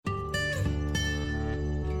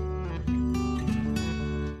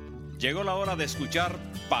Llegó la hora de escuchar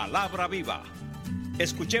Palabra Viva.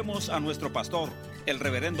 Escuchemos a nuestro pastor, el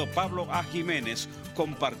reverendo Pablo A. Jiménez,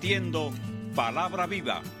 compartiendo Palabra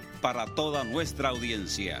Viva para toda nuestra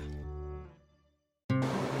audiencia.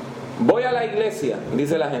 Voy a la iglesia,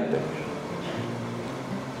 dice la gente.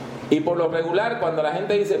 Y por lo regular, cuando la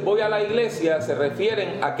gente dice voy a la iglesia, se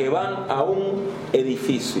refieren a que van a un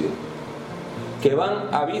edificio, que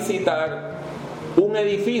van a visitar un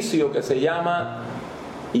edificio que se llama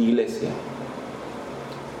iglesia.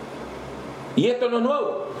 Y esto no es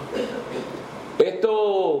nuevo.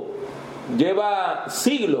 Esto lleva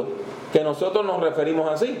siglos que nosotros nos referimos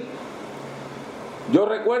así. Yo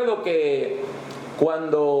recuerdo que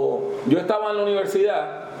cuando yo estaba en la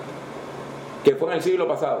universidad, que fue en el siglo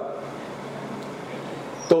pasado,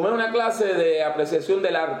 tomé una clase de apreciación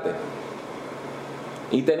del arte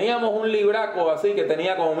y teníamos un libraco así que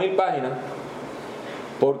tenía como 1000 páginas,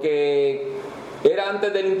 porque era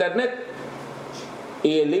antes del internet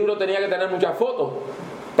y el libro tenía que tener muchas fotos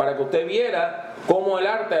para que usted viera cómo el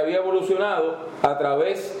arte había evolucionado a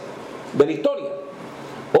través de la historia.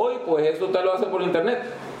 Hoy pues eso usted lo hace por internet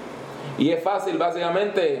y es fácil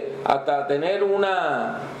básicamente hasta tener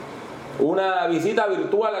una visita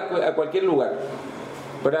virtual a cualquier lugar.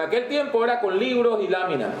 Pero en aquel tiempo era con libros y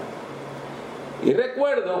láminas. Y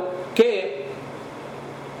recuerdo que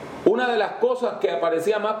una de las cosas que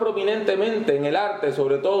aparecía más prominentemente en el arte,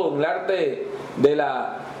 sobre todo en el arte de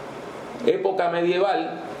la época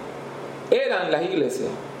medieval, eran las iglesias.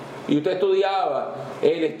 Y usted estudiaba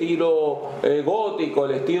el estilo gótico,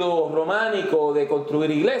 el estilo románico de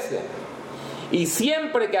construir iglesias. Y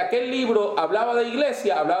siempre que aquel libro hablaba de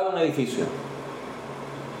iglesia, hablaba de un edificio.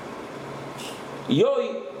 Y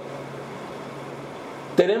hoy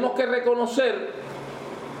tenemos que reconocer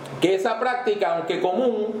que esa práctica, aunque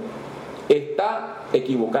común, está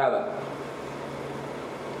equivocada.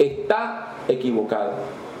 Está equivocada.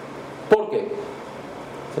 ¿Por qué?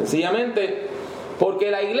 Sencillamente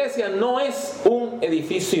porque la iglesia no es un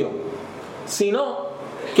edificio, sino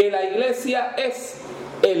que la iglesia es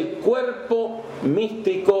el cuerpo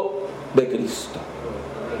místico de Cristo.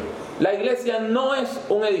 La iglesia no es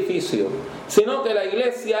un edificio, sino que la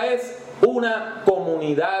iglesia es una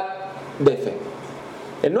comunidad de fe.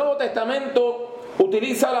 El Nuevo Testamento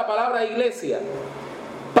utiliza la palabra iglesia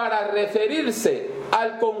para referirse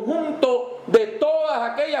al conjunto de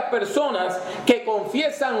todas aquellas personas que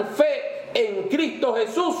confiesan fe en Cristo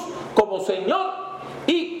Jesús como Señor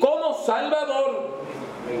y como Salvador.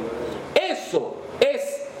 Eso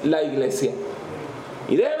es la iglesia.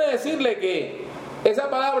 Y déjeme decirle que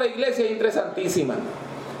esa palabra iglesia es interesantísima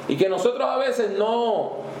y que nosotros a veces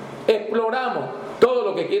no exploramos todo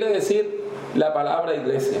lo que quiere decir la palabra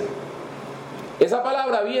iglesia. Esa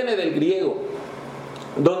palabra viene del griego,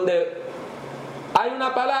 donde hay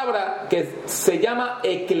una palabra que se llama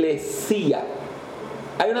eclesía.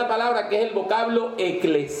 Hay una palabra que es el vocablo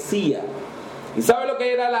eclesía. ¿Y sabe lo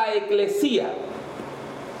que era la eclesía?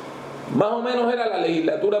 Más o menos era la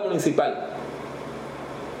legislatura municipal.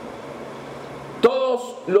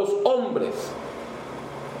 Todos los hombres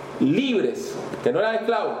libres, que no eran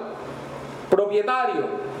esclavos, propietarios,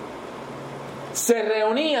 se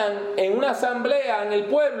reunían en una asamblea en el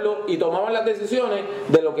pueblo y tomaban las decisiones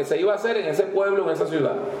de lo que se iba a hacer en ese pueblo, en esa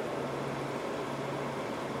ciudad.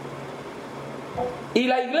 Y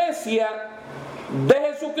la iglesia de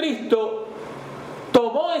Jesucristo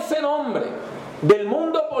tomó ese nombre del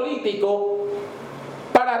mundo político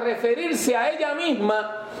para referirse a ella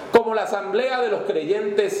misma como la asamblea de los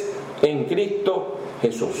creyentes en Cristo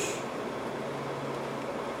Jesús.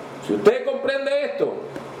 Si usted comprende esto,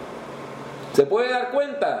 se puede dar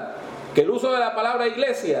cuenta que el uso de la palabra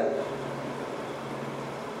iglesia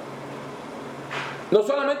no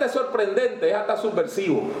solamente es sorprendente, es hasta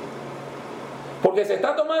subversivo. Porque se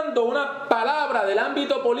está tomando una palabra del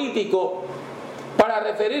ámbito político para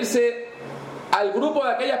referirse al grupo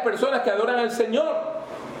de aquellas personas que adoran al Señor.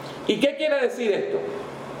 ¿Y qué quiere decir esto?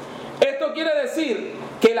 Esto quiere decir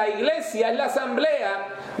que la iglesia es la asamblea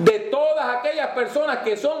de todas aquellas personas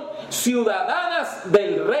que son ciudadanas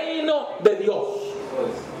del reino de Dios.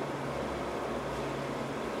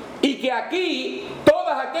 Y que aquí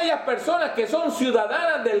todas aquellas personas que son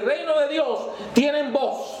ciudadanas del reino de Dios tienen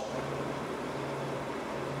voz.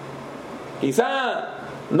 Quizá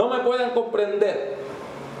no me puedan comprender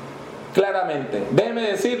claramente. Déjeme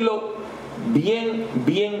decirlo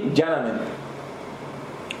bien llanamente.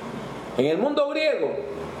 En el mundo griego,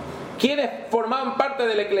 ¿quiénes formaban parte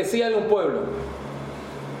de la eclesía de un pueblo?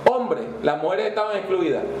 Hombres, las mujeres estaban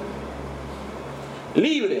excluidas.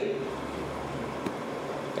 Libres,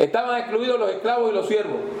 estaban excluidos los esclavos y los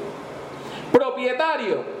siervos.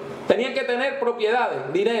 Propietarios, tenían que tener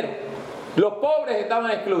propiedades, dinero. Los pobres estaban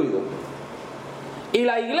excluidos. Y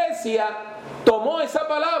la iglesia tomó esa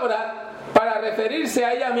palabra para referirse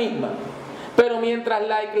a ella misma. Pero mientras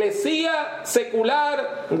la iglesia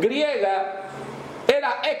secular griega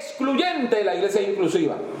era excluyente, la iglesia es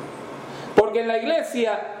inclusiva. Porque en la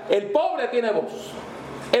iglesia el pobre tiene voz,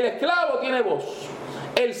 el esclavo tiene voz,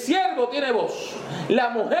 el siervo tiene voz,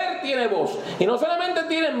 la mujer tiene voz. Y no solamente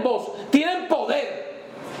tienen voz, tienen poder.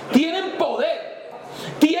 Tienen poder.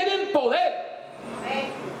 Tienen poder.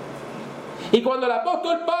 Y cuando el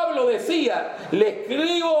apóstol Pablo decía, le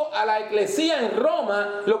escribo a la eclesía en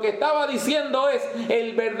Roma, lo que estaba diciendo es,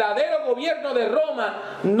 el verdadero gobierno de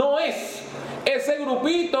Roma no es ese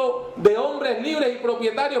grupito de hombres libres y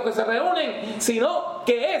propietarios que se reúnen, sino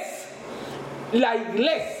que es la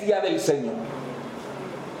iglesia del Señor.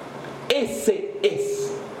 Ese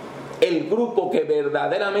es el grupo que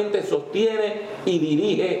verdaderamente sostiene y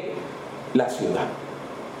dirige la ciudad.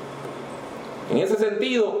 En ese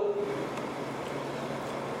sentido,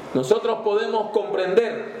 nosotros podemos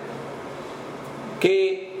comprender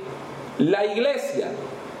que la iglesia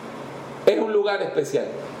es un lugar especial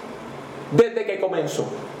desde que comenzó.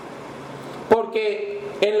 Porque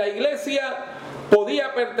en la iglesia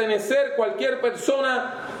podía pertenecer cualquier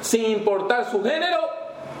persona sin importar su género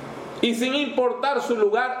y sin importar su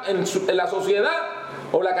lugar en la sociedad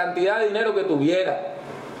o la cantidad de dinero que tuviera.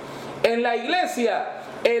 En la iglesia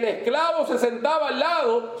el esclavo se sentaba al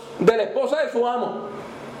lado de la esposa de su amo.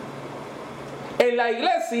 En la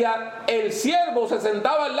iglesia el siervo se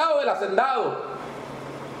sentaba al lado del hacendado.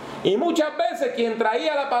 Y muchas veces quien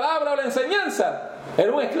traía la palabra o la enseñanza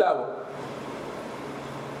era un esclavo.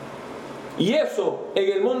 Y eso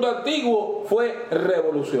en el mundo antiguo fue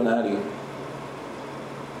revolucionario.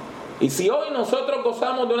 Y si hoy nosotros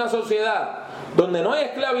gozamos de una sociedad donde no hay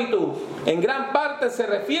esclavitud, en gran parte se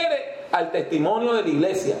refiere al testimonio de la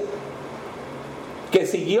iglesia, que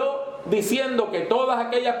siguió diciendo que todas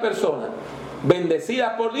aquellas personas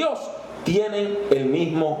bendecidas por Dios tienen el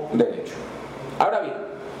mismo derecho. Ahora bien,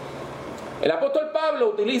 el apóstol Pablo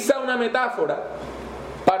utiliza una metáfora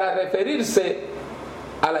para referirse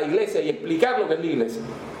a la iglesia y explicar lo que es la iglesia.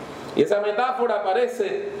 Y esa metáfora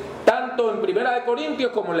aparece tanto en 1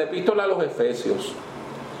 Corintios como en la epístola a los Efesios.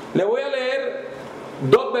 Le voy a leer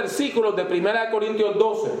 2 versículos de 1 Corintios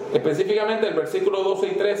 12, específicamente el versículo 12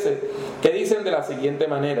 y 13, que dicen de la siguiente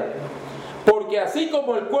manera: porque así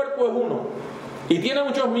como el cuerpo es uno y tiene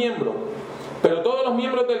muchos miembros, pero todos los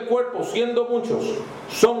miembros del cuerpo, siendo muchos,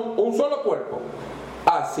 son un solo cuerpo,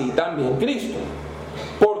 así también Cristo.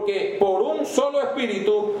 Porque por un solo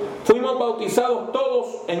espíritu fuimos bautizados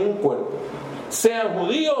todos en un cuerpo, sean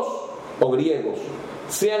judíos o griegos,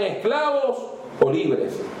 sean esclavos o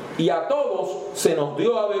libres, y a todos se nos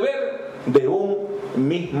dio a beber de un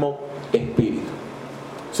mismo espíritu.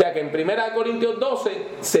 O sea que en 1 Corintios 12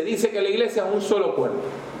 se dice que la iglesia es un solo cuerpo.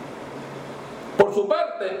 Por su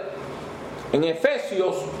parte, en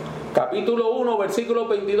Efesios capítulo 1 versículos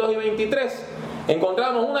 22 y 23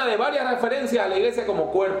 encontramos una de varias referencias a la iglesia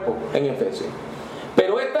como cuerpo en Efesios.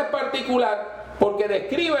 Pero esta es particular porque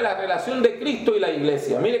describe la relación de Cristo y la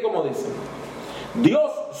iglesia. Mire cómo dice: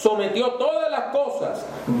 Dios sometió todas las cosas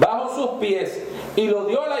bajo sus pies y lo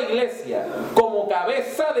dio a la iglesia como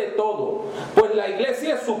cabeza de todo, pues la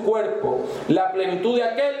iglesia es su cuerpo, la plenitud de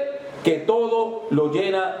aquel que todo lo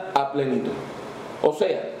llena a plenitud. O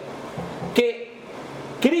sea, que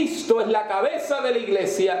Cristo es la cabeza de la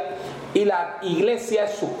iglesia y la iglesia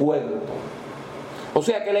es su cuerpo. O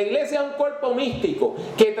sea que la iglesia es un cuerpo místico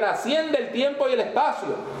que trasciende el tiempo y el espacio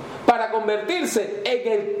para convertirse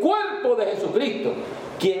en el cuerpo de Jesucristo,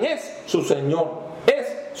 quien es su Señor, es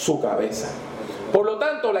su cabeza. Por lo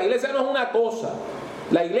tanto, la iglesia no es una cosa,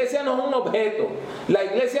 la iglesia no es un objeto, la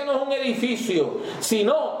iglesia no es un edificio,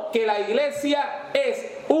 sino que la iglesia es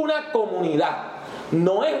una comunidad,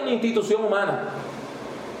 no es una institución humana.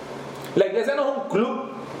 La iglesia no es un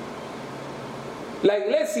club. La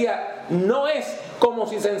iglesia no es como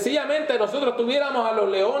si sencillamente nosotros tuviéramos a los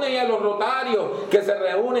leones y a los rotarios que se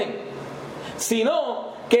reúnen,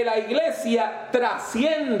 sino que la iglesia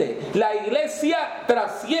trasciende. La iglesia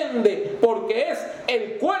trasciende porque es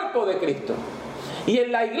el cuerpo de Cristo. Y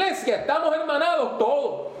en la iglesia estamos hermanados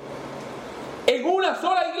todos. En una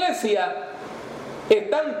sola iglesia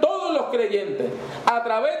están todos los creyentes a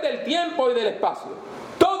través del tiempo y del espacio.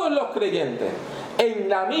 Todos los creyentes. En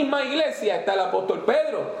la misma iglesia está el apóstol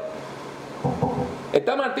Pedro,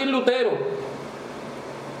 está Martín Lutero.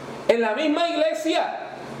 En la misma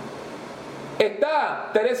iglesia está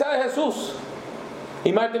Teresa de Jesús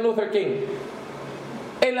y Martin Luther King.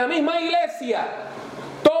 En la misma iglesia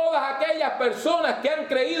todos todas aquellas personas que han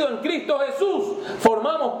creído en Cristo Jesús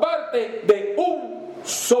formamos parte de un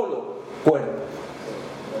solo cuerpo.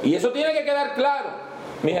 Y eso tiene que quedar claro,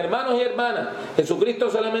 mis hermanos y hermanas. Jesucristo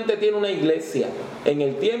solamente tiene una iglesia en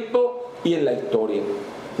el tiempo y en la historia.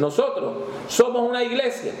 Nosotros somos una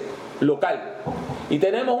iglesia local y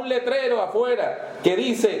tenemos un letrero afuera que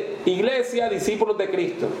dice Iglesia Discípulos de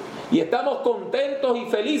Cristo, y estamos contentos y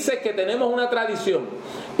felices que tenemos una tradición,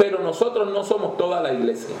 pero nosotros no somos toda la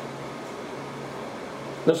iglesia.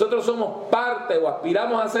 Nosotros somos parte o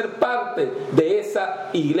aspiramos a ser parte de esa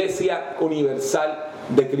iglesia universal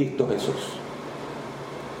de Cristo Jesús.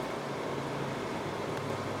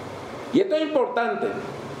 Y esto es importante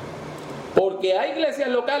porque hay iglesias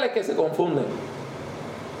locales que se confunden.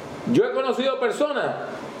 Yo he conocido personas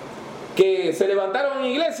que se levantaron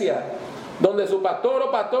en iglesia donde su pastor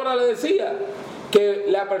o pastora le decía que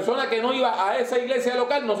la persona que no iba a esa iglesia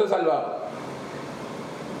local no se salvaba.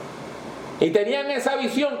 Y tenían esa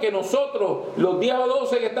visión que nosotros, los 10 o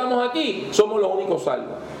 12 que estamos aquí, somos los únicos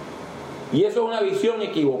salvos. Y eso es una visión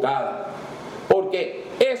equivocada. Porque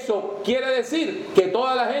eso quiere decir que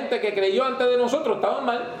toda la gente que creyó antes de nosotros estaba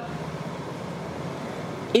mal.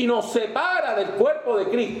 Y nos separa del cuerpo de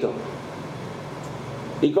Cristo.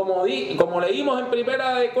 Y como leímos en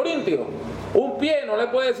 1 Corintios, un pie no le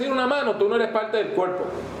puede decir a una mano, tú no eres parte del cuerpo,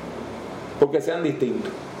 porque sean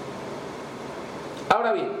distintos.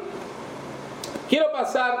 Ahora bien, quiero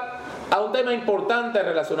pasar a un tema importante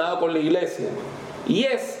relacionado con la iglesia, y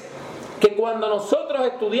es que cuando nosotros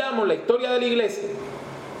estudiamos la historia de la iglesia,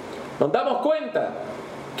 nos damos cuenta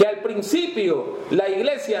que al principio la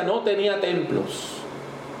iglesia no tenía templos,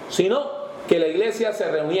 sino que la iglesia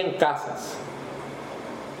se reunía en casas.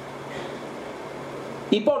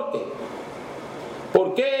 ¿Y por qué?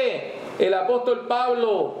 ¿Por qué el apóstol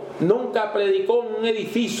Pablo nunca predicó en un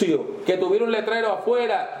edificio que tuviera un letrero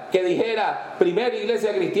afuera que dijera primera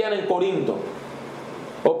iglesia cristiana en Corinto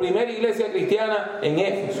o primera iglesia cristiana en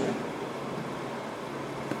Éfeso?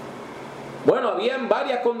 Bueno, habían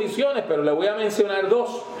varias condiciones, pero le voy a mencionar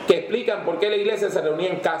dos que explican por qué la iglesia se reunía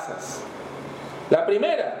en casas. La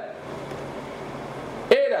primera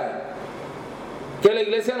era que la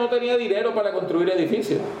iglesia no tenía dinero para construir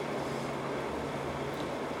edificios.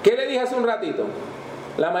 ¿Qué le dije hace un ratito?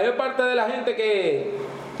 La mayor parte de la gente que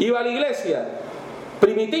iba a la iglesia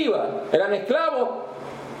primitiva eran esclavos,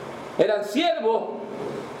 eran siervos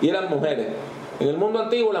y eran mujeres. En el mundo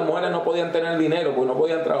antiguo las mujeres no podían tener dinero porque no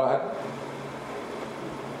podían trabajar.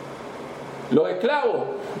 Los esclavos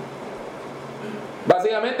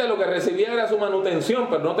básicamente lo que recibían era su manutención,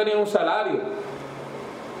 pero no tenían un salario.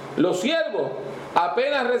 Los siervos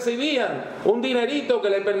apenas recibían un dinerito que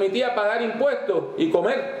les permitía pagar impuestos y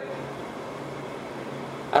comer.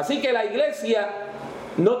 Así que la iglesia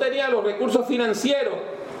no tenía los recursos financieros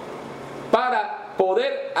para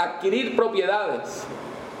poder adquirir propiedades.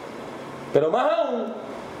 Pero más aún,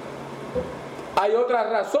 hay otra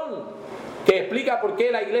razón que explica por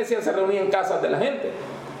qué la iglesia se reunía en casas de la gente.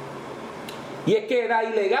 Y es que era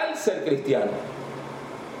ilegal ser cristiano.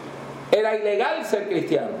 Era ilegal ser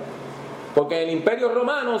cristiano. Porque en el Imperio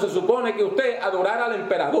Romano se supone que usted adorara al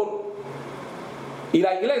emperador. Y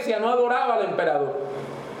la iglesia no adoraba al emperador.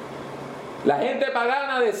 La gente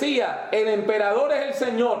pagana decía, el emperador es el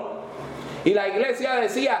Señor. Y la iglesia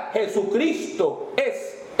decía, Jesucristo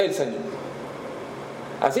es el Señor.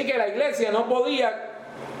 Así que la iglesia no podía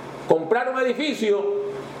comprar un edificio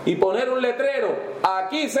y poner un letrero,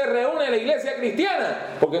 aquí se reúne la iglesia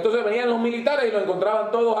cristiana, porque entonces venían los militares y los encontraban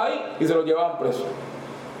todos ahí y se los llevaban presos.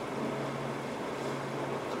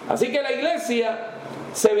 Así que la iglesia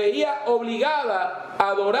se veía obligada a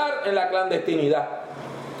adorar en la clandestinidad.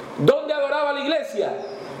 ¿Dónde adoraba la iglesia?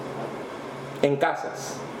 En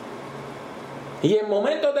casas. Y en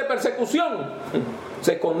momentos de persecución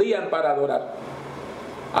se escondían para adorar.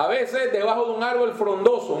 A veces debajo de un árbol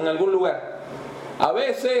frondoso en algún lugar. A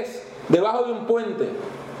veces debajo de un puente.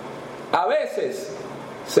 A veces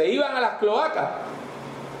se iban a las cloacas,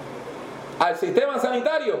 al sistema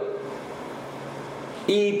sanitario,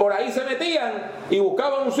 y por ahí se metían y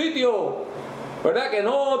buscaban un sitio, ¿verdad?, que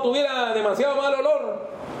no tuviera demasiado mal olor,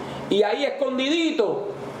 y ahí escondidito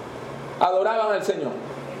adoraban al Señor.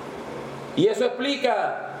 Y eso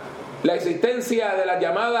explica la existencia de las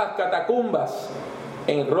llamadas catacumbas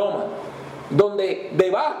en Roma, donde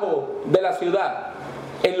debajo de la ciudad,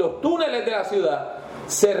 en los túneles de la ciudad,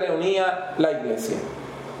 se reunía la iglesia.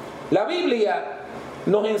 La Biblia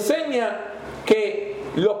nos enseña que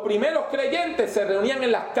los primeros creyentes se reunían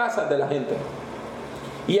en las casas de la gente.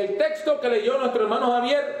 Y el texto que leyó nuestro hermano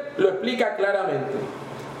Javier lo explica claramente.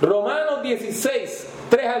 Romanos 16,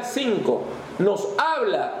 3 al 5 nos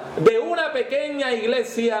habla de una pequeña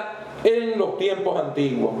iglesia en los tiempos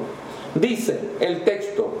antiguos. Dice el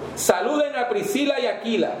texto: saluden a Priscila y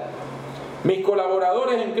Aquila, mis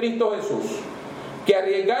colaboradores en Cristo Jesús, que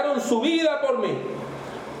arriesgaron su vida por mí.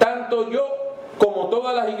 Tanto yo como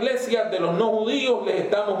todas las iglesias de los no judíos les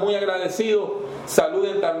estamos muy agradecidos.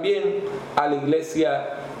 Saluden también a la iglesia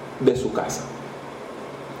de su casa.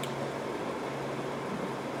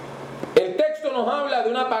 El texto nos habla de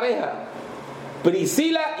una pareja,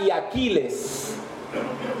 Priscila y Aquiles,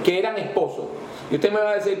 que eran esposos. Y usted me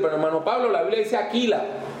va a decir: pero hermano Pablo, la Biblia dice Aquila.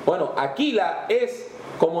 Bueno, Aquila es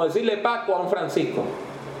como decirle Paco a un Francisco.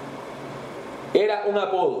 Era un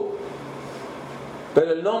apodo,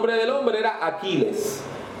 pero el nombre del hombre era Aquiles,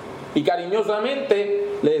 y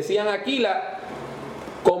cariñosamente le decían Aquila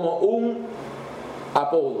como un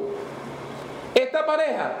apodo. Esta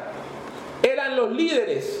pareja eran los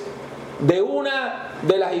líderes de una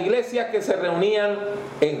de las iglesias que se reunían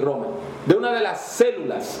en Roma, de una de las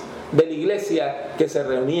células de la iglesia que se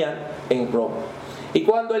reunían en Roma. Y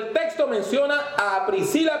cuando el texto menciona a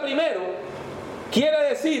Priscila primero, quiere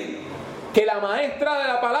decir que la maestra de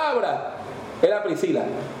la palabra era Priscila,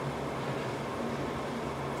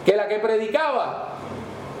 que la que predicaba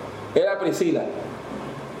era Priscila,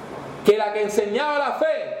 que la que enseñaba la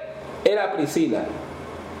fe era Priscila.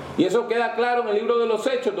 Y eso queda claro en el libro de los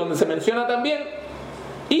Hechos, donde se menciona también,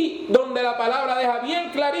 y donde la palabra deja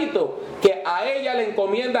bien clarito que a ella le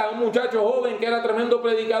encomienda a un muchacho joven que era tremendo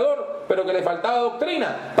predicador, pero que le faltaba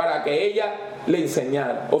doctrina, para que ella le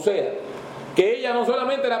enseñara. O sea, que ella no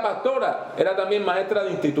solamente era pastora, era también maestra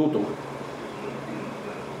de instituto.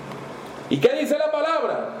 ¿Y qué dice la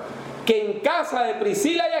palabra? Que en casa de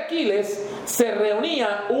Priscila y Aquiles se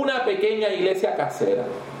reunía una pequeña iglesia casera.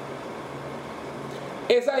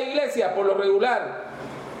 Esas iglesias, por lo regular,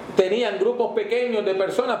 tenían grupos pequeños de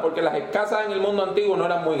personas, porque las casas en el mundo antiguo no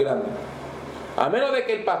eran muy grandes. A menos de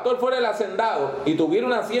que el pastor fuera el hacendado y tuviera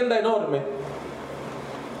una hacienda enorme,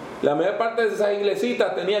 la mayor parte de esas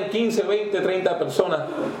iglesitas tenían 15, 20, 30 personas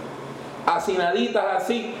hacinaditas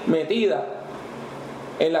así, metidas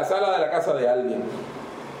en la sala de la casa de alguien.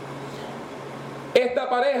 Esta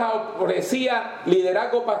pareja ofrecía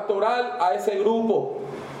liderazgo pastoral a ese grupo.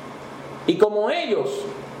 Y como ellos,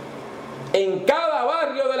 en cada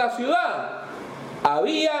barrio de la ciudad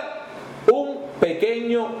había un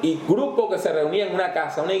pequeño grupo que se reunía en una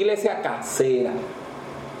casa, una iglesia casera.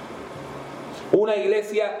 Una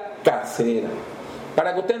iglesia casera.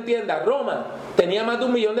 Para que usted entienda, Roma tenía más de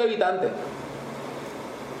 1 millón de habitantes.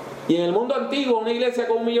 Y en el mundo antiguo una iglesia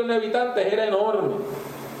con 1 millón de habitantes era enorme.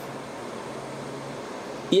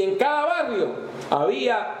 Y en cada barrio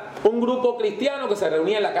había un grupo cristiano que se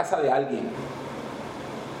reunía en la casa de alguien.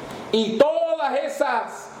 Y todas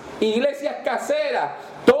esas iglesias caseras,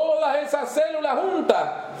 todas esas células juntas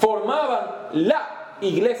formaban la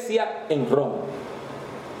iglesia en Roma.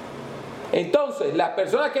 Entonces, las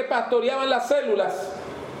personas que pastoreaban las células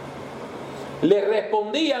le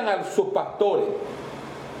respondían a sus pastores.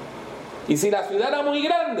 Y si la ciudad era muy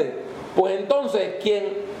grande, pues entonces quien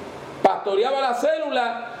pastoreaba la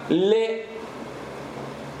célula le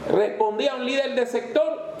respondía a un líder de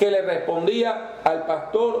sector que le respondía al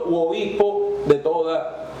pastor u obispo de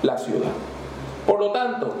toda la ciudad. Por lo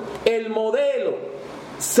tanto, el modelo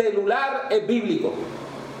celular es bíblico.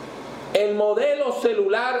 El modelo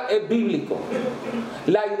celular es bíblico.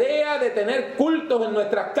 La idea de tener cultos en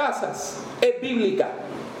nuestras casas es bíblica.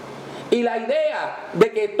 Y la idea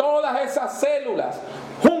de que todas esas células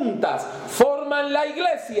juntas forman la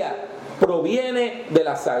iglesia proviene de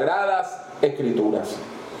las Sagradas Escrituras.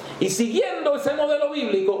 Y siguiendo ese modelo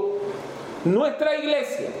bíblico, nuestra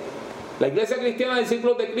iglesia, la Iglesia Cristiana de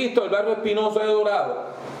Discípulos de Cristo del barrio Espinosa de Dorado,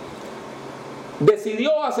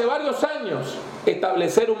 decidió hace varios años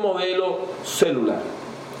establecer un modelo celular.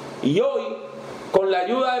 Y hoy, con la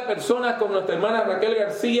ayuda de personas como nuestra hermana Raquel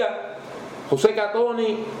García, José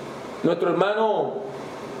Catoni, nuestro hermano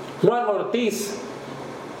Juan Ortiz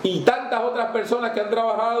y tantas otras personas que han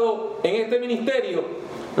trabajado en este ministerio,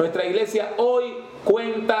 nuestra iglesia hoy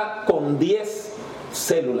cuenta con 10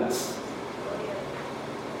 células.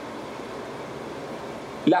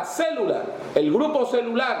 La célula, el grupo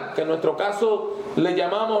celular, que en nuestro caso le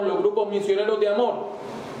llamamos los grupos misioneros de amor,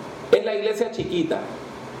 es la iglesia chiquita,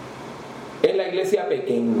 es la iglesia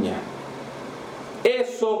pequeña.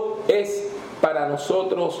 Eso es para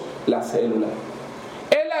nosotros la célula.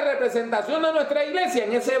 Es la representación de nuestra iglesia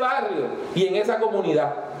en ese barrio y en esa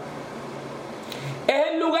comunidad.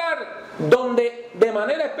 Es el lugar donde de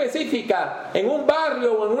manera específica en un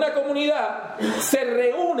barrio o en una comunidad se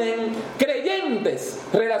reúnen creyentes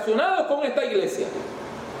relacionados con esta iglesia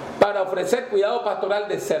para para ofrecer cuidado pastoral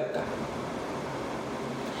de cerca.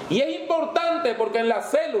 Y es importante porque en la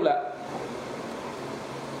célula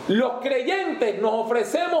los creyentes nos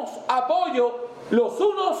ofrecemos apoyo los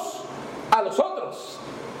unos a los otros.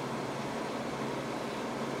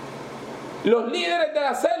 Los líderes de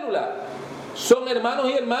la célula son hermanos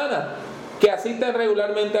y hermanas que asisten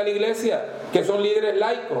regularmente a la iglesia, que son líderes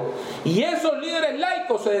laicos. Y esos líderes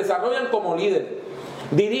laicos se desarrollan como líderes.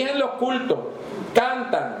 Dirigen los cultos,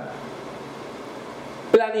 cantan,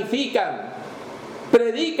 planifican,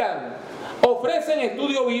 predican, ofrecen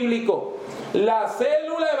estudio bíblico. La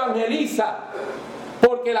célula evangeliza,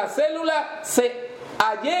 porque la célula se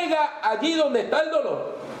allega allí donde está el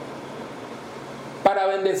dolor para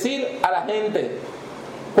bendecir a la gente.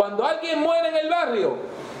 Cuando alguien muere en el barrio,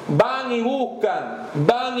 van y buscan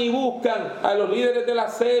a los líderes de la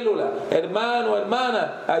célula. Hermano,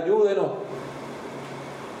 hermana, ayúdenos.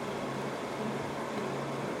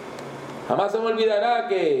 Jamás se me olvidará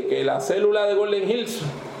que la célula de Golden Hills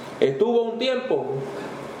estuvo un tiempo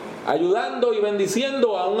ayudando y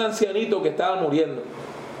bendiciendo a un ancianito que estaba muriendo.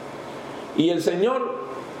 Y el Señor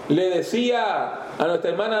le decía a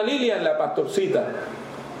nuestra hermana Lilian, la pastorcita,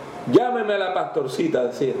 llámeme a la pastorcita,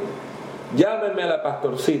 decía, llámeme a la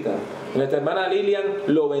pastorcita. Nuestra hermana Lilian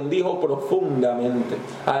lo bendijo profundamente,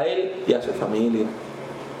 a él y a su familia.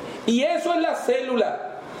 Y eso es la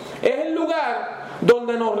célula, es el lugar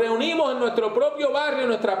donde nos reunimos en nuestro propio barrio, en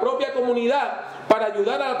nuestra propia comunidad, para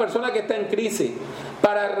ayudar a la persona que está en crisis,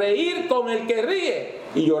 para reír con el que ríe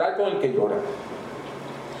y llorar con el que llora.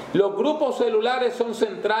 Los grupos celulares son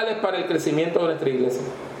centrales para el crecimiento de nuestra iglesia.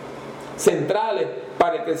 Centrales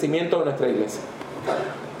para el crecimiento de nuestra iglesia.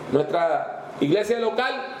 Nuestra iglesia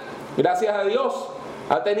local, gracias a Dios,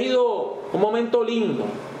 ha tenido un momento lindo,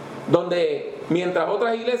 donde mientras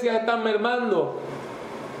otras iglesias están mermando,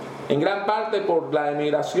 en gran parte por la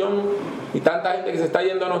emigración y tanta gente que se está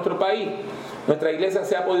yendo a nuestro país, nuestra iglesia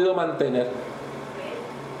se ha podido mantener.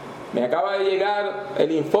 Me acaba de llegar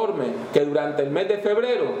el informe que durante el mes de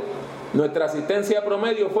febrero nuestra asistencia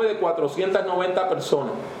promedio fue de 490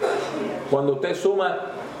 personas, cuando usted suma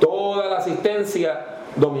toda la asistencia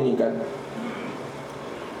dominical.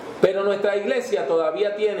 Pero nuestra iglesia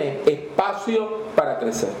todavía tiene espacio para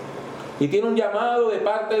crecer y tiene un llamado de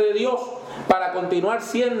parte de Dios para continuar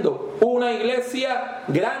siendo una iglesia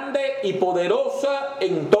grande y poderosa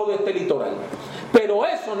en todo este litoral. Pero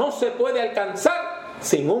eso no se puede alcanzar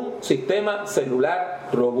sin un sistema celular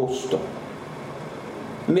robusto.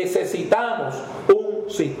 Necesitamos un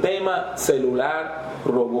sistema celular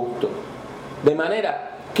robusto. De manera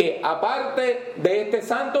que aparte de este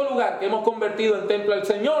santo lugar que hemos convertido en templo al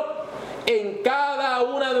Señor, en cada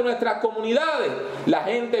una de nuestras comunidades la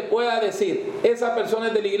gente pueda decir, esa persona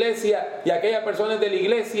es de la iglesia y aquella persona es de la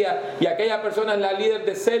iglesia y aquella persona es la líder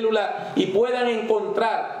de célula, y puedan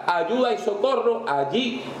encontrar ayuda y socorro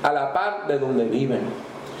allí a la par de donde viven.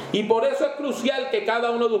 Y por eso es crucial que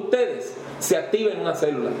cada uno de ustedes se active en una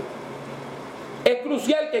célula. Es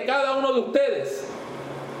crucial que cada uno de ustedes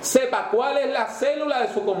sepa cuál es la célula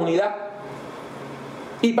de su comunidad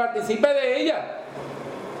y participe de ella.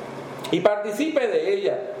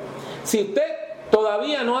 Si usted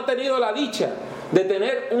todavía no ha tenido la dicha de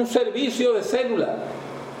tener un servicio de célula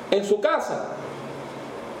en su casa,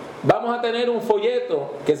 vamos a tener un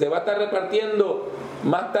folleto que se va a estar repartiendo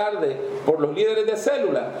más tarde por los líderes de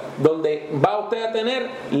célula, donde va usted a tener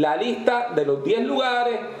la lista de los 10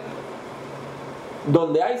 lugares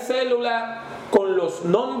donde hay célula, con los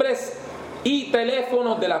nombres y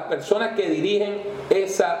teléfonos de las personas que dirigen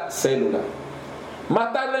esa célula.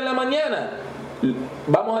 Más tarde en la mañana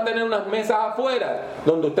vamos a tener unas mesas afuera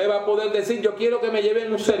donde usted va a poder decir, yo quiero que me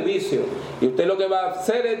lleven un servicio, y usted lo que va a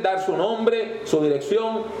hacer es dar su nombre, su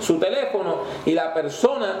dirección, su teléfono, y la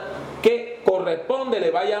persona que corresponde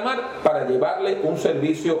le va a llamar para llevarle un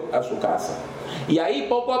servicio a su casa. Y ahí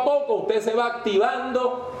poco a poco usted se va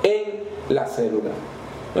activando en la célula.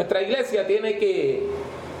 Nuestra iglesia tiene que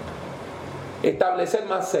establecer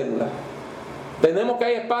más células. Tenemos que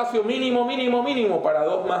hay espacio mínimo para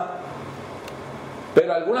 2 más.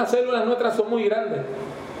 Pero algunas células nuestras son muy grandes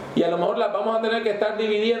y a lo mejor las vamos a tener que estar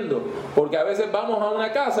dividiendo, porque a veces vamos a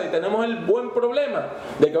una casa y tenemos el buen problema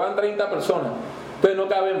de que van 30 personas, pero no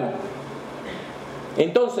cabemos.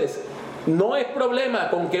 Entonces, no es problema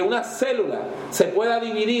con que una célula se pueda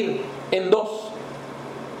dividir en 2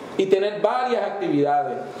 y tener varias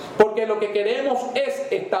actividades, porque lo que queremos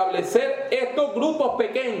es establecer estos grupos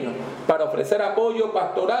pequeños para ofrecer apoyo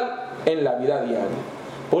pastoral en la vida diaria.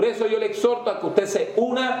 Por eso yo le exhorto a que usted se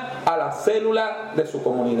una a la célula de su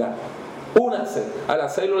comunidad. Únase a la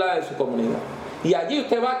célula de su comunidad. Y allí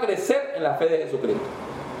usted va a crecer en la fe de Jesucristo.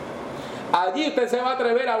 Allí usted se va a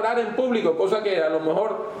atrever a orar en público, cosa que a lo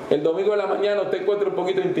mejor el domingo de la mañana usted encuentra un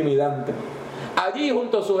poquito intimidante. Allí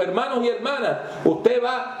junto a sus hermanos y hermanas usted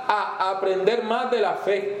va a aprender más de la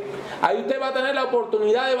fe. Ahí usted va a tener la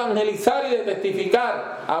oportunidad de evangelizar y de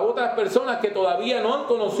testificar a otras personas que todavía no han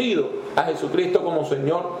conocido a Jesucristo como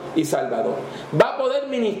Señor y Salvador. Va a poder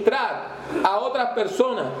ministrar a otras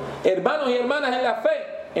personas, hermanos y hermanas en la fe,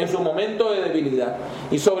 en su momento de debilidad.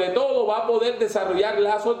 Y sobre todo va a poder desarrollar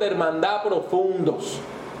lazos de hermandad profundos.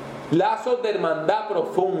 Lazos de hermandad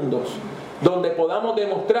profundos, donde podamos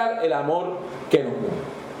demostrar el amor que nos une.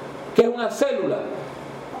 ¿Qué es una célula?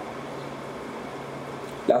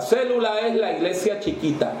 La célula es la iglesia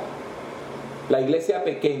chiquita, la iglesia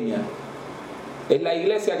pequeña. Es la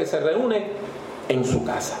iglesia que se reúne en su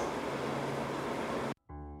casa.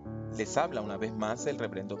 Les habla una vez más el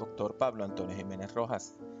reverendo doctor Pablo Antonio Jiménez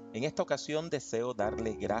Rojas. En esta ocasión deseo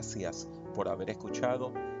darle gracias por haber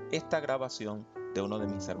escuchado esta grabación de uno de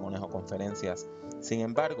mis sermones o conferencias. Sin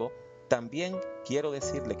embargo, también quiero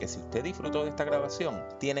decirle que si usted disfrutó de esta grabación,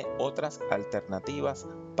 tiene otras alternativas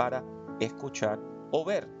para escuchar o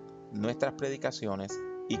ver nuestras predicaciones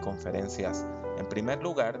y conferencias. En primer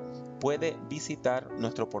lugar, puede visitar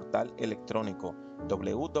nuestro portal electrónico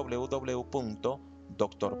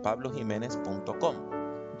www.drpablojimenez.com.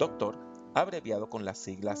 Doctor abreviado con las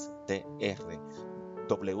siglas DR.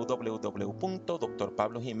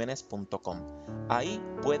 www.drpablojimenez.com. Ahí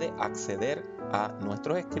puede acceder a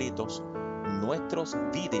nuestros escritos, nuestros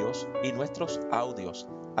vídeos y nuestros audios.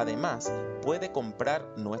 Además, puede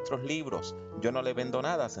comprar nuestros libros. Yo no le vendo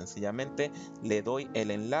nada, sencillamente le doy el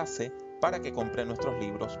enlace para que compre nuestros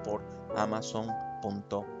libros por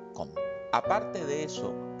amazon.com. Aparte de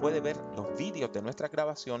eso, puede ver los vídeos de nuestras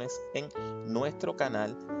grabaciones en nuestro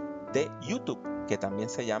canal de YouTube, que también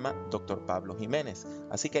se llama Dr. Pablo Jiménez.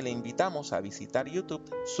 Así que le invitamos a visitar YouTube,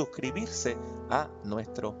 suscribirse a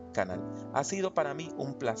nuestro canal. Ha sido para mí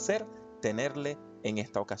un placer tenerle en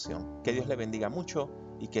esta ocasión. Que Dios le bendiga mucho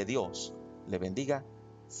y que Dios le bendiga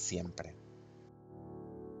siempre.